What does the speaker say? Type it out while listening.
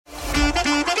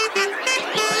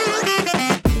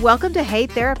Welcome to Hey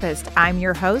Therapist. I'm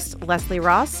your host, Leslie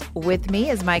Ross. With me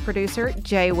is my producer,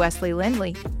 Jay Wesley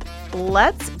Lindley.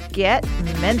 Let's get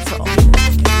mental.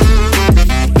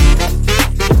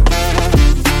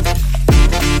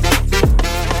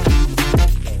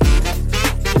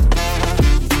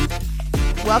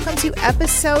 Welcome to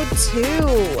episode 2.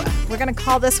 We're going to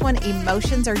call this one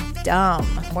Emotions Are Dumb.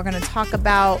 We're going to talk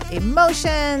about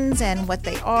emotions and what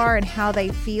they are and how they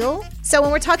feel. So when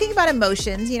we're talking about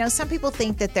emotions, some people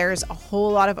think that there's a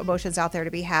whole lot of emotions out there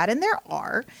to be had, and there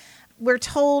are. We're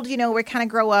told, we kind of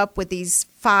grow up with these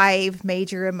 5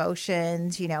 major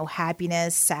emotions,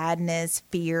 happiness, sadness,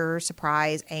 fear,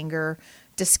 surprise, anger,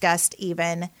 disgust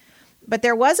even. But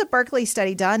there was a Berkeley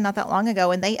study done not that long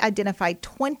ago, and they identified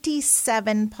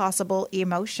 27 possible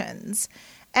emotions.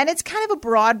 And it's kind of a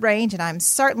broad range, and I'm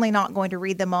certainly not going to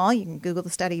read them all. You can Google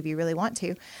the study if you really want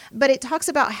to. But it talks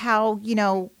about how,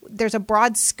 there's a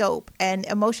broad scope, and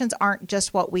emotions aren't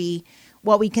just what we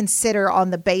consider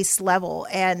on the base level.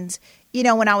 And,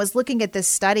 when I was looking at this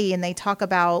study and they talk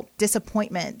about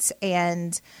disappointment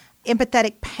and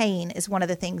empathetic pain is one of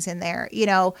the things in there.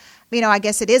 I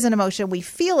guess it is an emotion. We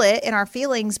feel it in our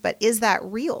feelings, but is that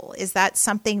real? Is that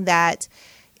something that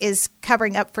is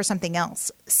covering up for something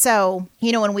else? So,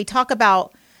 when we talk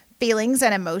about feelings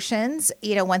and emotions,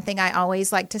 one thing I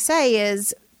always like to say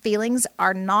is feelings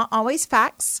are not always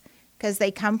facts because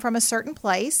they come from a certain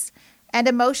place, and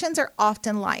emotions are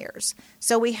often liars.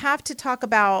 So we have to talk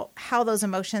about how those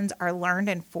emotions are learned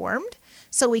and formed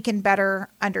so we can better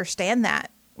understand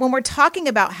that. When we're talking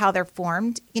about how they're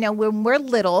formed, when we're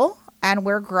little and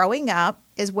we're growing up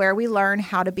is where we learn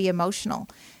how to be emotional.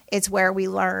 It's where we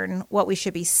learn what we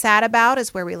should be sad about.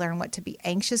 It's where we learn what to be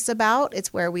anxious about.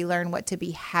 It's where we learn what to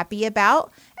be happy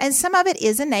about. And some of it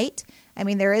is innate.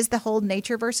 There is the whole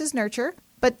nature versus nurture.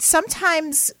 But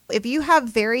sometimes if you have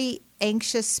very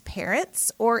anxious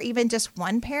parents, or even just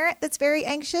one parent that's very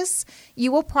anxious,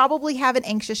 you will probably have an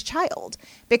anxious child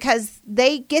because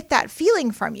they get that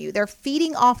feeling from you. They're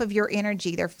feeding off of your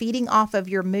energy. They're feeding off of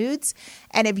your moods.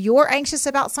 And if you're anxious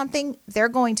about something, they're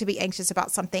going to be anxious about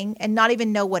something and not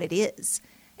even know what it is.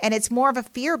 And it's more of a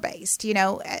fear-based.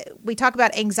 We talk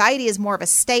about anxiety as more of a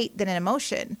state than an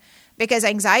emotion because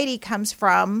anxiety comes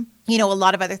from, a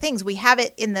lot of other things. We have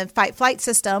it in the fight-flight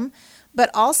system, but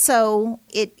also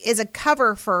it is a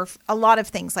cover for a lot of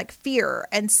things like fear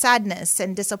and sadness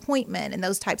and disappointment and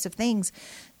those types of things.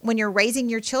 When you're raising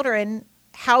your children,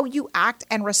 how you act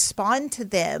and respond to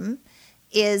them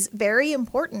is very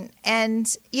important. And,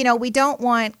 we don't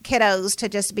want kiddos to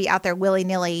just be out there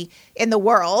willy-nilly in the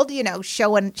world,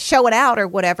 showing out or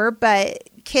whatever, but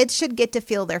kids should get to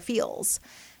feel their feels.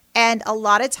 And a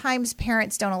lot of times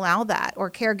parents don't allow that, or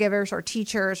caregivers or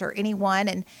teachers or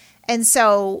anyone. And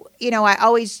so, I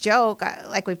always joke,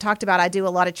 like we've talked about, I do a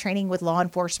lot of training with law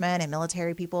enforcement and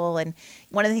military people. And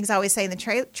one of the things I always say in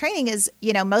the training is,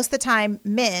 most of the time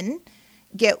men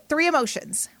get 3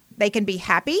 emotions. They can be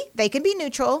happy, they can be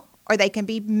neutral, or they can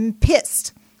be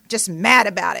pissed, just mad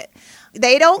about it.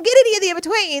 They don't get any of the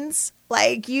in-betweens.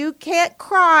 Like you can't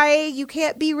cry, you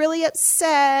can't be really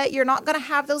upset. You're not going to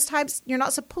have those types. You're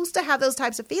not supposed to have those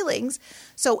types of feelings.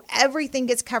 So everything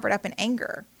gets covered up in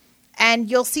anger. And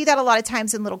you'll see that a lot of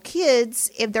times in little kids,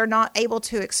 if they're not able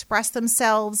to express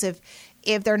themselves, if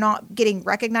they're not getting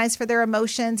recognized for their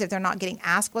emotions, if they're not getting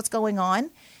asked what's going on,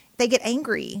 they get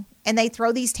angry and they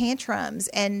throw these tantrums.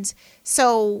 And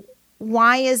so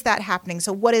why is that happening?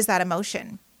 So what is that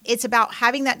emotion? It's about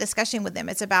having that discussion with them.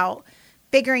 It's about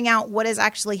figuring out what is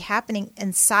actually happening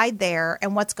inside there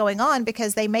and what's going on,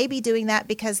 because they may be doing that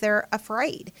because they're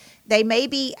afraid. They may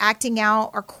be acting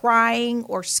out or crying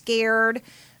or scared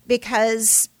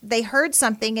because they heard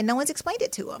something and no one's explained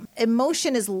it to them.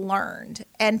 Emotion is learned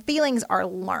and feelings are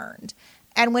learned.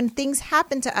 And when things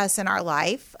happen to us in our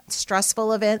life,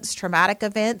 stressful events, traumatic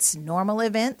events, normal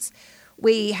events,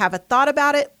 we have a thought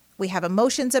about it, we have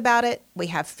emotions about it, we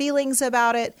have feelings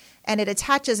about it, and it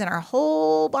attaches in our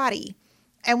whole body.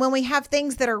 And when we have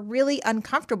things that are really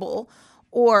uncomfortable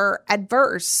or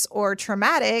adverse or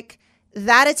traumatic,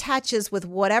 that attaches with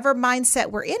whatever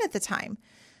mindset we're in at the time.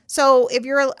 So if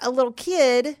you're a little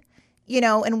kid,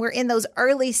 and we're in those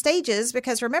early stages,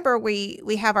 because remember, we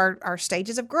have our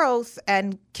stages of growth,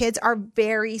 and kids are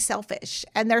very selfish.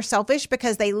 And they're selfish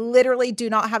because they literally do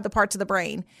not have the parts of the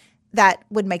brain that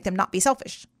would make them not be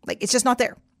selfish. Like, it's just not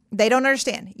there. They don't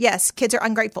understand. Yes, kids are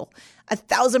ungrateful,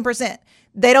 1,000%.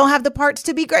 They don't have the parts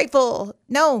to be grateful.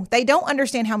 No, they don't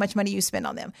understand how much money you spend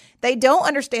on them. They don't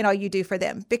understand all you do for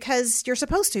them because you're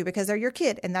supposed to, because they're your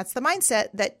kid. And that's the mindset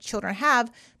that children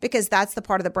have, because that's the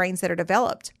part of the brains that are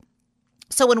developed.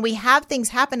 So when we have things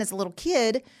happen as a little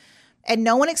kid, and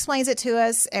no one explains it to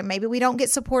us, and maybe we don't get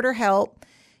support or help.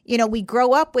 We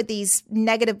grow up with these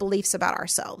negative beliefs about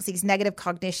ourselves, these negative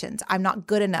cognitions. I'm not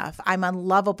good enough. I'm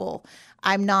unlovable.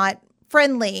 I'm not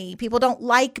friendly. People don't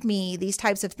like me, these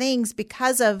types of things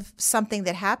because of something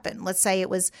that happened. Let's say it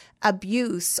was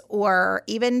abuse or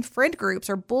even friend groups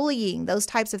or bullying, those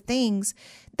types of things.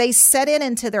 They set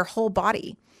into their whole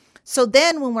body. So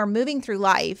then when we're moving through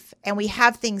life and we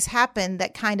have things happen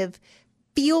that kind of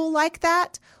feel like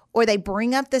that, or they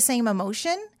bring up the same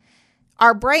emotion,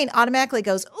 our brain automatically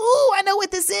goes, "Ooh, I know what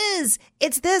this is.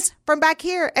 It's this from back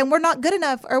here. And we're not good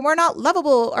enough, or we're not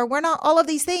lovable, or we're not all of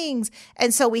these things."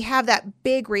 And so we have that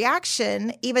big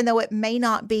reaction, even though it may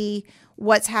not be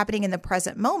what's happening in the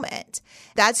present moment.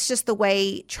 That's just the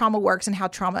way trauma works and how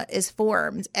trauma is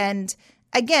formed. And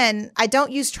again, I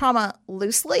don't use trauma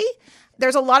loosely.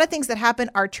 There's a lot of things that happen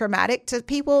are traumatic to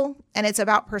people, and it's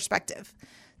about perspective.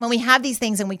 When we have these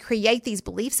things and we create these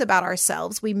beliefs about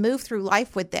ourselves, we move through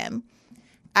life with them.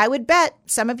 I would bet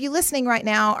some of you listening right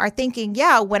now are thinking,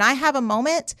 yeah, when I have a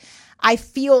moment, I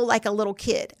feel like a little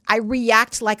kid. I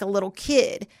react like a little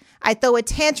kid. I throw a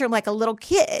tantrum like a little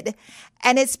kid.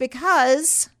 And it's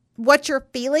because what you're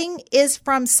feeling is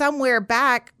from somewhere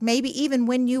back, maybe even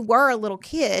when you were a little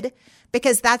kid,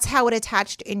 because that's how it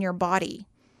attached in your body.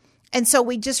 And so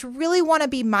we just really want to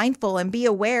be mindful and be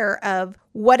aware of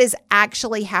what is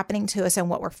actually happening to us and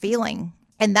what we're feeling.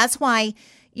 And that's why,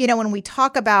 when we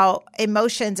talk about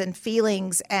emotions and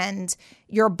feelings and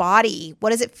your body, what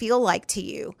does it feel like to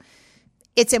you?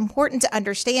 It's important to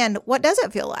understand, what does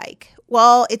it feel like?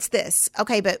 Well, it's this.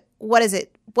 Okay, but what is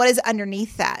it? What is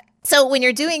underneath that? So when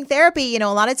you're doing therapy, a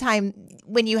lot of time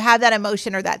when you have that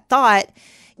emotion or that thought,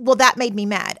 well, that made me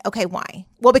mad. Okay, why?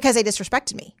 Well, because they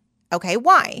disrespected me. Okay,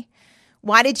 why?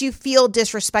 Why did you feel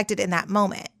disrespected in that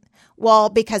moment? Well,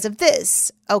 because of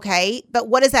this. Okay, but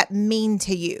what does that mean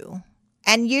to you?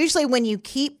 And usually when you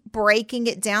keep breaking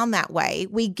it down that way,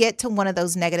 we get to one of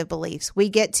those negative beliefs. We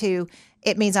get to,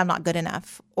 it means I'm not good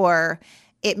enough, or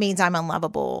it means I'm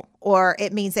unlovable, or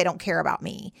it means they don't care about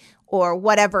me, or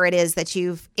whatever it is that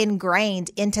you've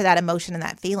ingrained into that emotion and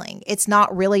that feeling. It's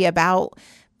not really about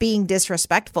being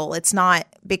disrespectful. It's not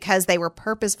because they were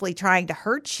purposefully trying to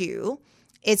hurt you.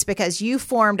 It's because you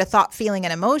formed a thought, feeling,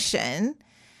 and emotion,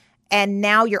 and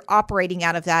now you're operating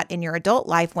out of that in your adult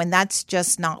life when that's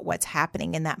just not what's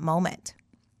happening in that moment.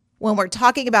 When we're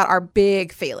talking about our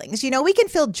big feelings, we can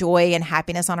feel joy and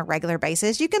happiness on a regular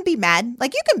basis. You can be mad.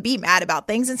 Like, you can be mad about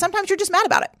things, and sometimes you're just mad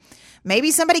about it.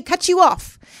 Maybe somebody cut you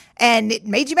off and it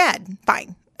made you mad.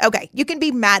 Fine. Okay. You can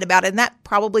be mad about it, and that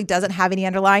probably doesn't have any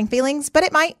underlying feelings, but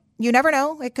it might. You never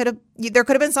know. There could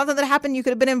have been something that happened. You could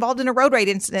have been involved in a road rage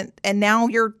incident, and now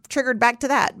you're triggered back to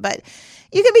that. But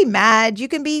you can be mad. You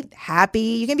can be happy.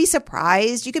 You can be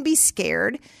surprised. You can be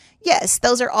scared. Yes,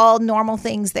 those are all normal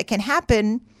things that can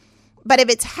happen. But if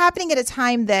it's happening at a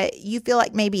time that you feel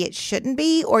like maybe it shouldn't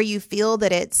be, or you feel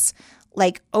that it's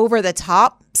like over the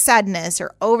top sadness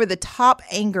or over the top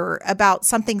anger about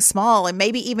something small, and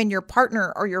maybe even your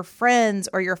partner or your friends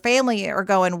or your family are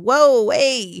going, "Whoa,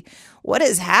 hey, what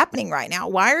is happening right now?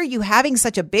 Why are you having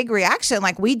such a big reaction?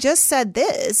 Like, we just said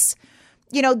this."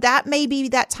 That may be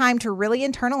that time to really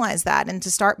internalize that and to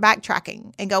start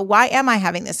backtracking and go, why am I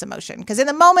having this emotion? Because in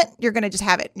the moment, you're going to just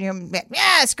have it.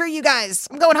 Yeah, screw you guys.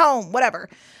 I'm going home, whatever.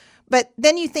 But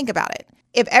then you think about it.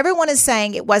 If everyone is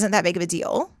saying it wasn't that big of a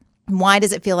deal, why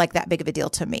does it feel like that big of a deal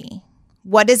to me?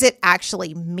 What does it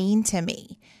actually mean to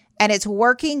me? And it's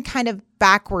working kind of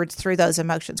backwards through those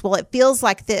emotions. Well, it feels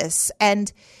like this,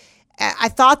 and I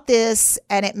thought this,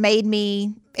 and it made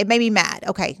me mad.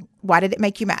 Okay, why did it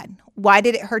make you mad? Why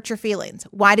did it hurt your feelings?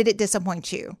 Why did it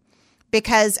disappoint you?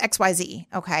 Because XYZ,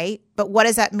 okay? But what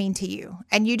does that mean to you?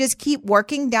 And you just keep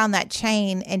working down that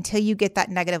chain until you get that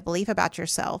negative belief about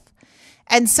yourself.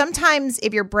 And sometimes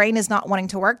if your brain is not wanting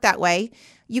to work that way,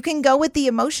 you can go with the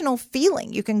emotional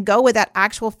feeling. You can go with that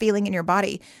actual feeling in your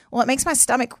body. Well, it makes my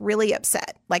stomach really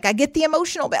upset. Like, I get the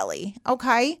emotional belly.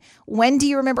 Okay, when do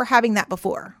you remember having that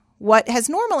before? What has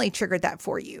normally triggered that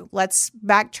for you? Let's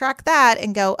backtrack that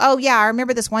and go, oh yeah, I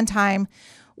remember this one time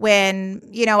when,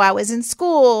 I was in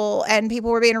school and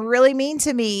people were being really mean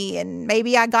to me, and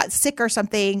maybe I got sick or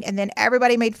something, and then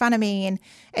everybody made fun of me.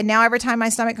 And now every time my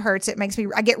stomach hurts,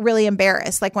 I get really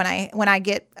embarrassed. Like when I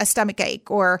get a stomach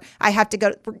ache, or I have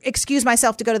to excuse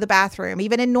myself to go to the bathroom,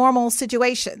 even in normal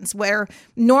situations where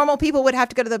normal people would have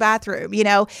to go to the bathroom,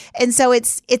 And so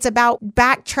it's about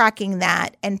backtracking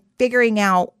that and figuring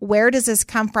out, where does this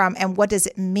come from and what does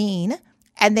it mean?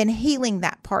 And then healing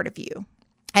that part of you.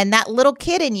 And that little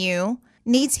kid in you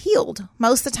needs healed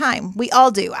most of the time. We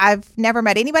all do. I've never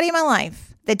met anybody in my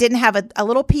life that didn't have a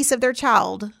little piece of their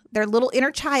child, their little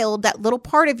inner child, that little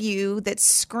part of you that's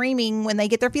screaming when they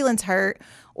get their feelings hurt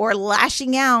or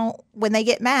lashing out when they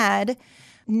get mad,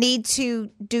 need to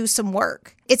do some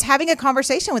work. It's having a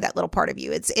conversation with that little part of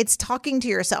you. It's talking to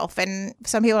yourself. And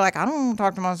some people are like, I don't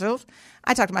talk to myself.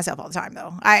 I talk to myself all the time,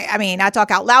 though. I mean, I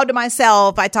talk out loud to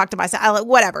myself. I talk to myself,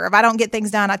 whatever. If I don't get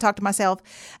things done, I talk to myself.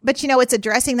 But, it's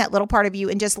addressing that little part of you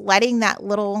and just letting that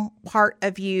little part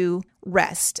of you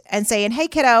rest and saying, hey,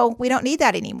 kiddo, we don't need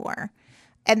that anymore.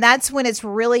 And that's when it's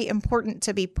really important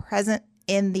to be present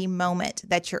in the moment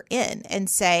that you're in and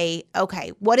say, okay,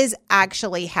 what is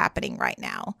actually happening right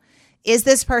now? Is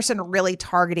this person really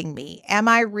targeting me? Am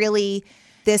I really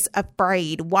this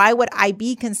afraid? Why would I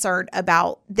be concerned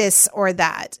about this or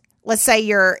that? Let's say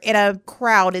you're in a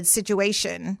crowded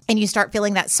situation and you start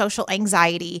feeling that social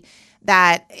anxiety,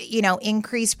 that,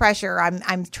 increased pressure.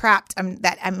 I'm trapped.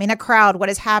 I'm in a crowd. What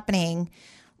is happening?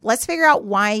 Let's figure out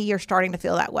why you're starting to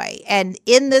feel that way. And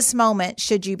in this moment,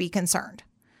 should you be concerned?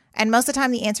 And most of the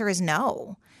time the answer is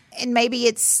no. And maybe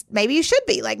you should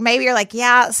be. Like, maybe you're like,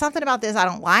 yeah, something about this I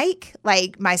don't like.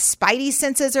 Like, my spidey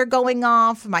senses are going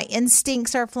off. My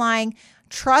instincts are flying.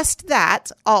 Trust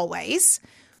that always.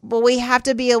 But we have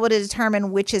to be able to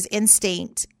determine which is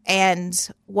instinct and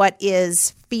what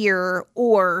is fear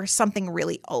or something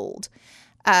really old.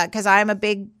 Because I'm a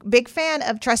big fan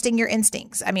of trusting your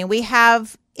instincts. I mean, we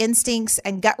have instincts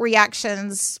and gut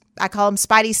reactions. I call them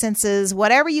spidey senses,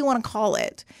 whatever you want to call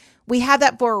it. We have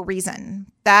that for a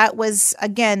reason. That was,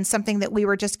 again, something that we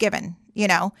were just given,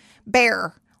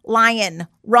 bear, lion,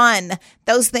 run,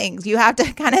 those things. You have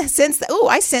to kind of sense,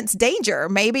 I sense danger.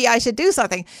 Maybe I should do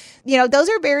something. Those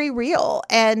are very real.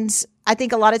 And I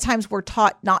think a lot of times we're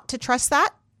taught not to trust that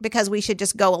because we should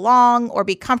just go along or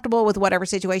be comfortable with whatever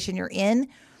situation you're in.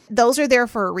 Those are there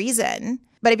for a reason.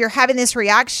 But if you're having this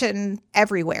reaction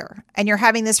everywhere and you're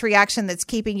having this reaction that's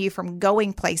keeping you from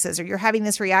going places, or you're having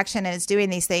this reaction and it's doing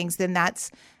these things, then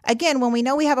that's, again, when we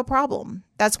know we have a problem.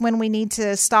 That's when we need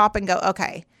to stop and go,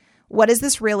 okay, what is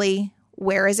this really?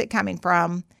 Where is it coming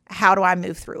from? How do I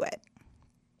move through it?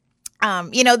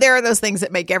 There are those things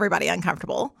that make everybody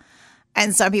uncomfortable.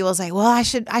 And some people say, well, I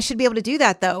should be able to do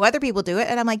that though. Other people do it.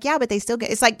 And I'm like, yeah, but they still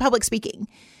it's like public speaking.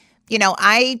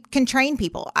 I can train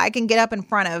people. I can get up in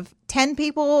front of 10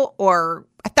 people or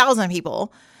 1,000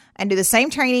 people and do the same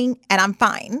training and I'm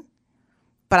fine.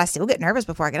 But I still get nervous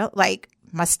before I get up. Like,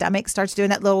 my stomach starts doing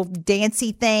that little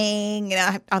dancey thing.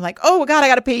 And I'm like, oh, God, I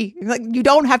got to pee. Like, you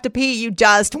don't have to pee. You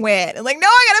just went. I'm like, no,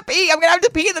 I got to pee. I'm going to have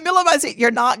to pee in the middle of my seat.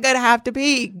 You're not going to have to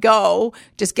pee. Go.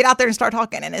 Just get out there and start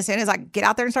talking. And as soon as I get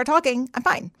out there and start talking, I'm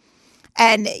fine.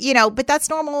 And, but that's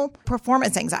normal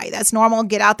performance anxiety. That's normal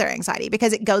get out there anxiety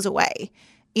because it goes away.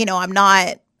 I'm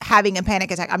not having a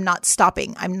panic attack. I'm not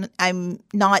stopping. I'm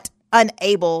not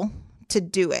unable to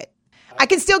do it. I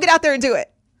can still get out there and do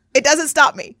it. It doesn't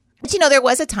stop me. But, there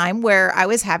was a time where I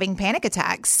was having panic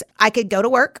attacks. I could go to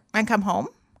work and come home.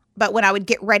 But when I would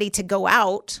get ready to go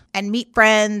out and meet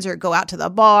friends or go out to the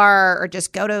bar or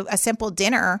just go to a simple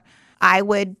dinner, I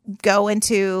would go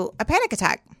into a panic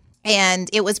attack. And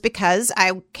it was because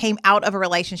I came out of a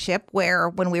relationship where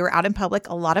when we were out in public,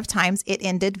 a lot of times it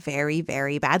ended very,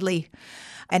 very badly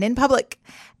and in public.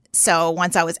 So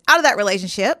once I was out of that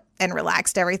relationship and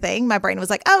relaxed everything, my brain was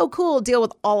like, oh, cool, deal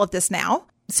with all of this now.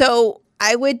 So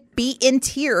I would be in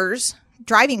tears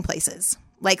driving places,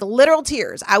 like literal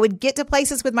tears. I would get to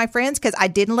places with my friends because I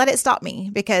didn't let it stop me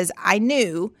because I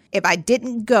knew if I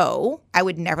didn't go, I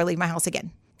would never leave my house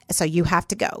again. So you have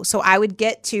to go. So I would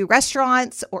get to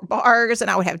restaurants or bars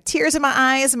and I would have tears in my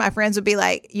eyes and my friends would be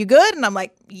like, you good? And I'm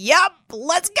like, yep,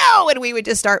 let's go. And we would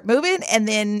just start moving and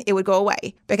then it would go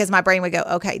away because my brain would go,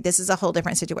 okay, this is a whole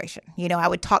different situation. I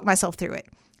would talk myself through it.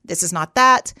 This is not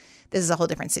that. This is a whole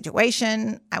different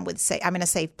situation. I would say I'm in a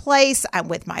safe place. I'm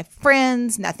with my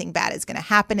friends. Nothing bad is going to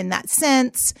happen in that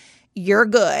sense. You're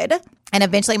good. And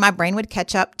eventually my brain would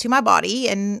catch up to my body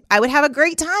and I would have a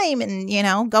great time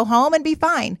and, go home and be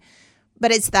fine.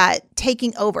 But it's that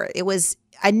taking over.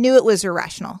 I knew it was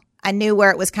irrational. I knew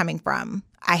where it was coming from.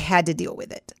 I had to deal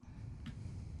with it.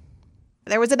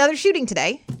 There was another shooting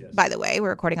today, yes. By the way. We're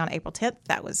recording on April 10th.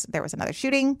 There was another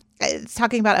shooting. It's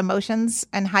talking about emotions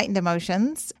and heightened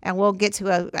emotions. And we'll get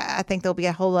to I think there'll be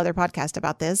a whole other podcast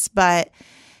about this. But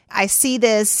I see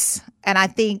this and I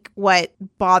think what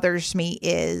bothers me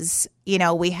is,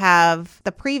 we have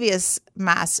the previous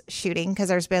mass shooting because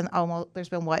there's been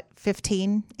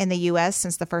 15 in the U.S.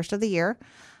 since the first of the year.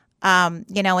 And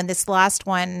this last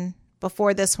one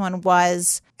before this one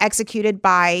was executed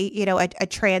by, a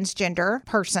transgender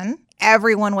person.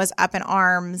 Everyone was up in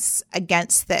arms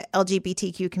against the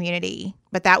LGBTQ community,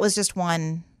 but that was just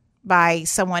one by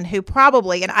someone who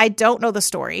probably, and I don't know the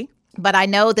story, but I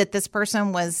know that this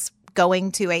person was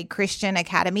going to a Christian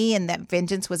academy and that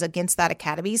vengeance was against that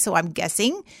academy. So I'm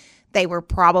guessing they were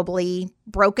probably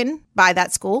broken by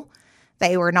that school.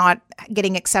 They were not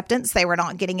getting acceptance. They were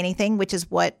not getting anything, which is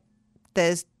what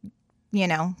the,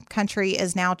 country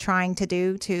is now trying to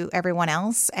do to everyone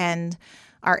else. And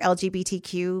our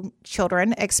LGBTQ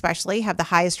children especially have the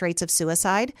highest rates of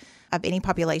suicide of any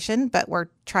population, but we're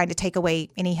trying to take away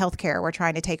any health care. We're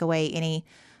trying to take away any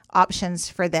options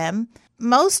for them.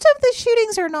 Most of the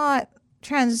shootings are not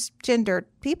transgender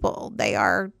people. They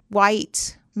are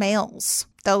white males.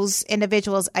 Those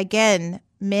individuals, again,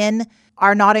 men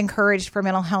are not encouraged for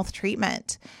mental health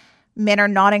treatment. Men are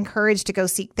not encouraged to go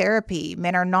seek therapy.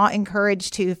 Men are not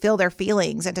encouraged to feel their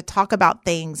feelings and to talk about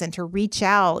things and to reach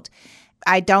out.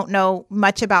 I don't know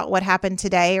much about what happened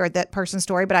today or that person's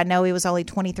story, but I know he was only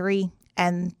 23.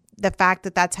 And the fact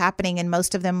that that's happening, and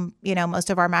most of them, most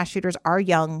of our mass shooters are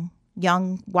young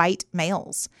white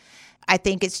males. I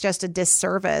think it's just a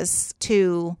disservice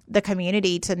to the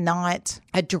community to not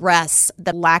address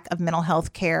the lack of mental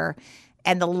health care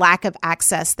and the lack of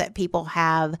access that people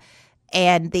have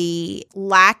and the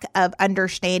lack of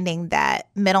understanding that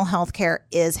mental health care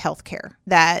is health care,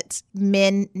 that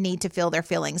men need to feel their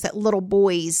feelings, that little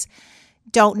boys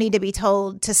don't need to be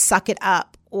told to suck it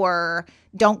up or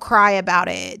don't cry about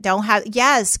it.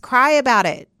 Yes, cry about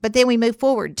it. But then we move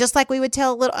forward, just like we would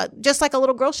just like a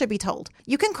little girl should be told.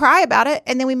 You can cry about it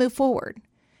and then we move forward.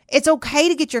 It's okay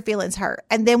to get your feelings hurt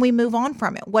and then we move on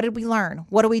from it. What did we learn?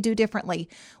 What do we do differently?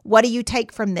 What do you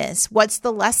take from this? What's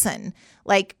the lesson?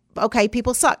 Okay,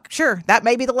 people suck. Sure, that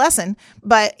may be the lesson,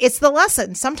 but it's the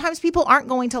lesson. Sometimes people aren't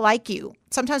going to like you.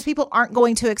 Sometimes people aren't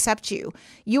going to accept you.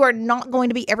 You are not going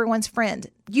to be everyone's friend.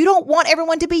 You don't want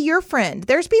everyone to be your friend.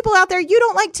 There's people out there you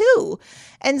don't like too.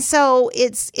 And so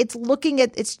it's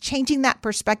changing that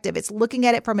perspective. It's looking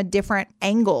at it from a different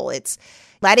angle. It's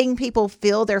letting people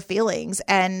feel their feelings.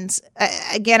 And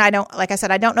again, I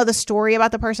don't know the story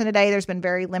about the person today. There's been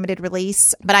very limited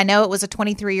release, but I know it was a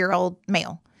 23-year-old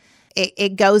male.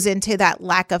 It goes into that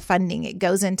lack of funding. It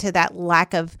goes into that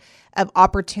lack of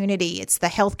opportunity. It's the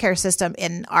healthcare system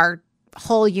in our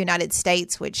whole United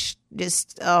States, which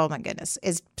just, oh my goodness,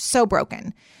 is so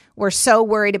broken. We're so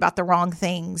worried about the wrong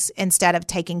things instead of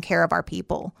taking care of our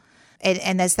people.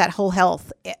 And that's that whole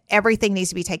health. Everything needs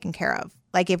to be taken care of.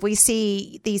 Like if we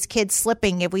see these kids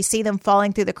slipping, if we see them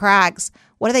falling through the cracks,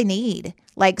 what do they need?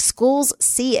 Like schools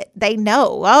see it. They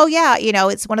know. Oh, yeah.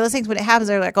 It's one of those things when it happens,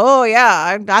 they're like, oh,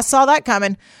 yeah, I saw that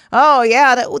coming. Oh,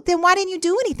 yeah. Then why didn't you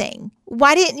do anything?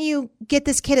 Why didn't you get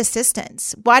this kid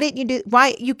assistance?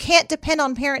 Why you can't depend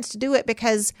on parents to do it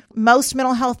because most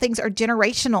mental health things are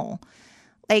generational.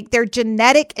 Like they're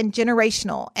genetic and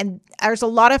generational. And there's a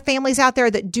lot of families out there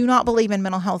that do not believe in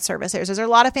mental health services. There's a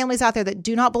lot of families out there that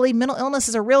do not believe mental illness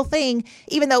is a real thing,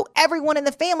 even though everyone in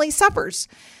the family suffers.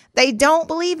 They don't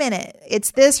believe in it.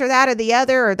 It's this or that or the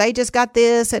other, or they just got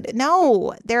this. And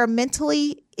no, they're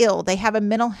mentally ill. They have a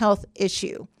mental health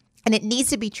issue, and it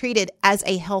needs to be treated as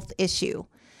a health issue.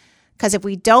 Because if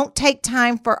we don't take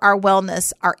time for our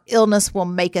wellness, our illness will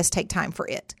make us take time for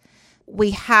it.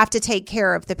 We have to take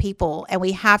care of the people, and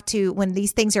we have to, when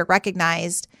these things are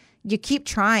recognized, you keep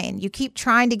trying. You keep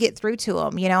trying to get through to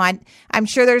them. I'm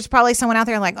sure there's probably someone out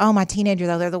there like, oh, my teenager,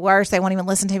 though, they're the worst. They won't even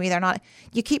listen to me. They're not.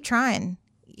 You keep trying.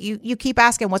 You keep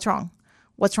asking, what's wrong?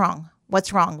 What's wrong?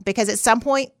 What's wrong? Because at some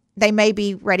point, they may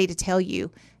be ready to tell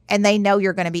you, and they know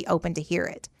you're going to be open to hear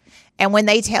it. And when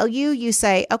they tell you, you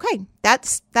say, okay, that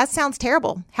sounds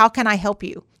terrible. How can I help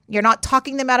you? You're not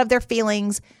talking them out of their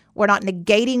feelings. We're not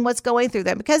negating what's going through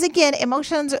them. Because again,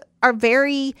 emotions are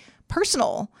very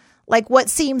personal. Like what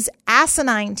seems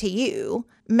asinine to you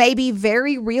may be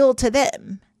very real to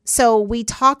them. So we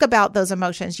talk about those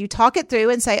emotions. You talk it through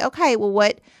and say, okay,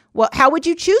 well, how would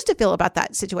you choose to feel about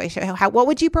that situation? What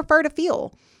would you prefer to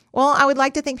feel? Well, I would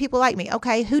like to think people like me.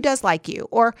 Okay, who does like you?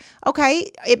 Or,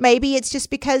 okay, it's just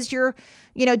because you're,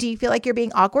 do you feel like you're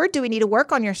being awkward? Do we need to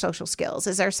work on your social skills?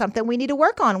 Is there something we need to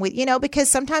work on with, because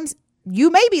sometimes you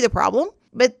may be the problem,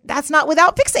 but that's not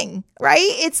without fixing, right?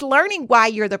 It's learning why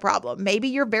you're the problem. Maybe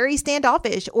you're very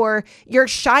standoffish, or your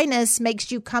shyness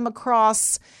makes you come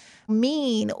across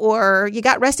mean, or you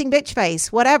got resting bitch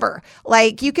face, whatever.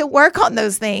 Like you can work on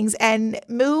those things and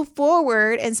move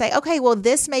forward and say, okay, well,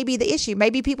 this may be the issue.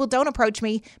 Maybe people don't approach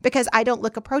me because I don't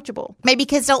look approachable. Maybe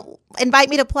kids don't invite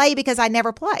me to play because I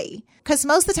never play. Because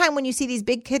most of the time when you see these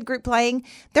big kid group playing,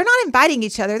 they're not inviting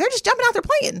each other. They're just jumping out there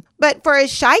playing. But for a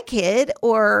shy kid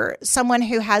or someone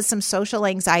who has some social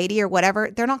anxiety or whatever,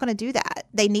 they're not going to do that.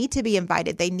 They need to be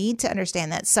invited. They need to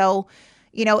understand that. So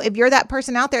If you're that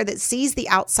person out there that sees the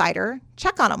outsider,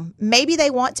 check on them. Maybe they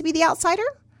want to be the outsider.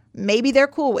 Maybe they're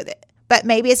cool with it, but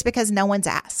maybe it's because no one's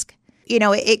asked.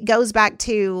 It goes back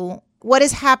to what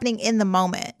is happening in the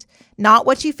moment, not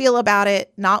what you feel about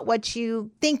it, not what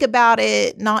you think about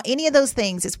it, not any of those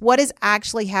things. It's what is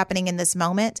actually happening in this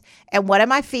moment and what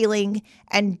am I feeling,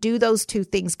 and do those two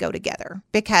things go together?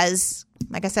 Because,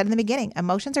 like I said in the beginning,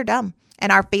 emotions are dumb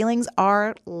and our feelings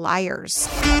are liars.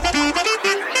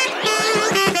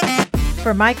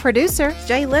 For my producer,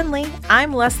 Jay Lindley,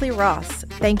 I'm Leslie Ross.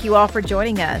 Thank you all for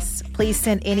joining us. Please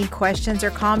send any questions or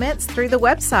comments through the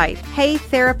website,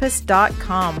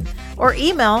 heytherapist.com, or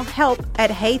email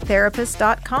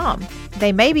help@heytherapist.com.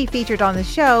 They may be featured on the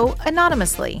show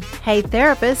anonymously. Hey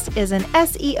Therapist is an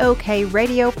SEOK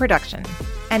radio production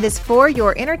and is for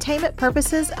your entertainment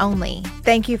purposes only.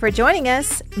 Thank you for joining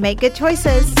us. Make good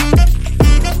choices.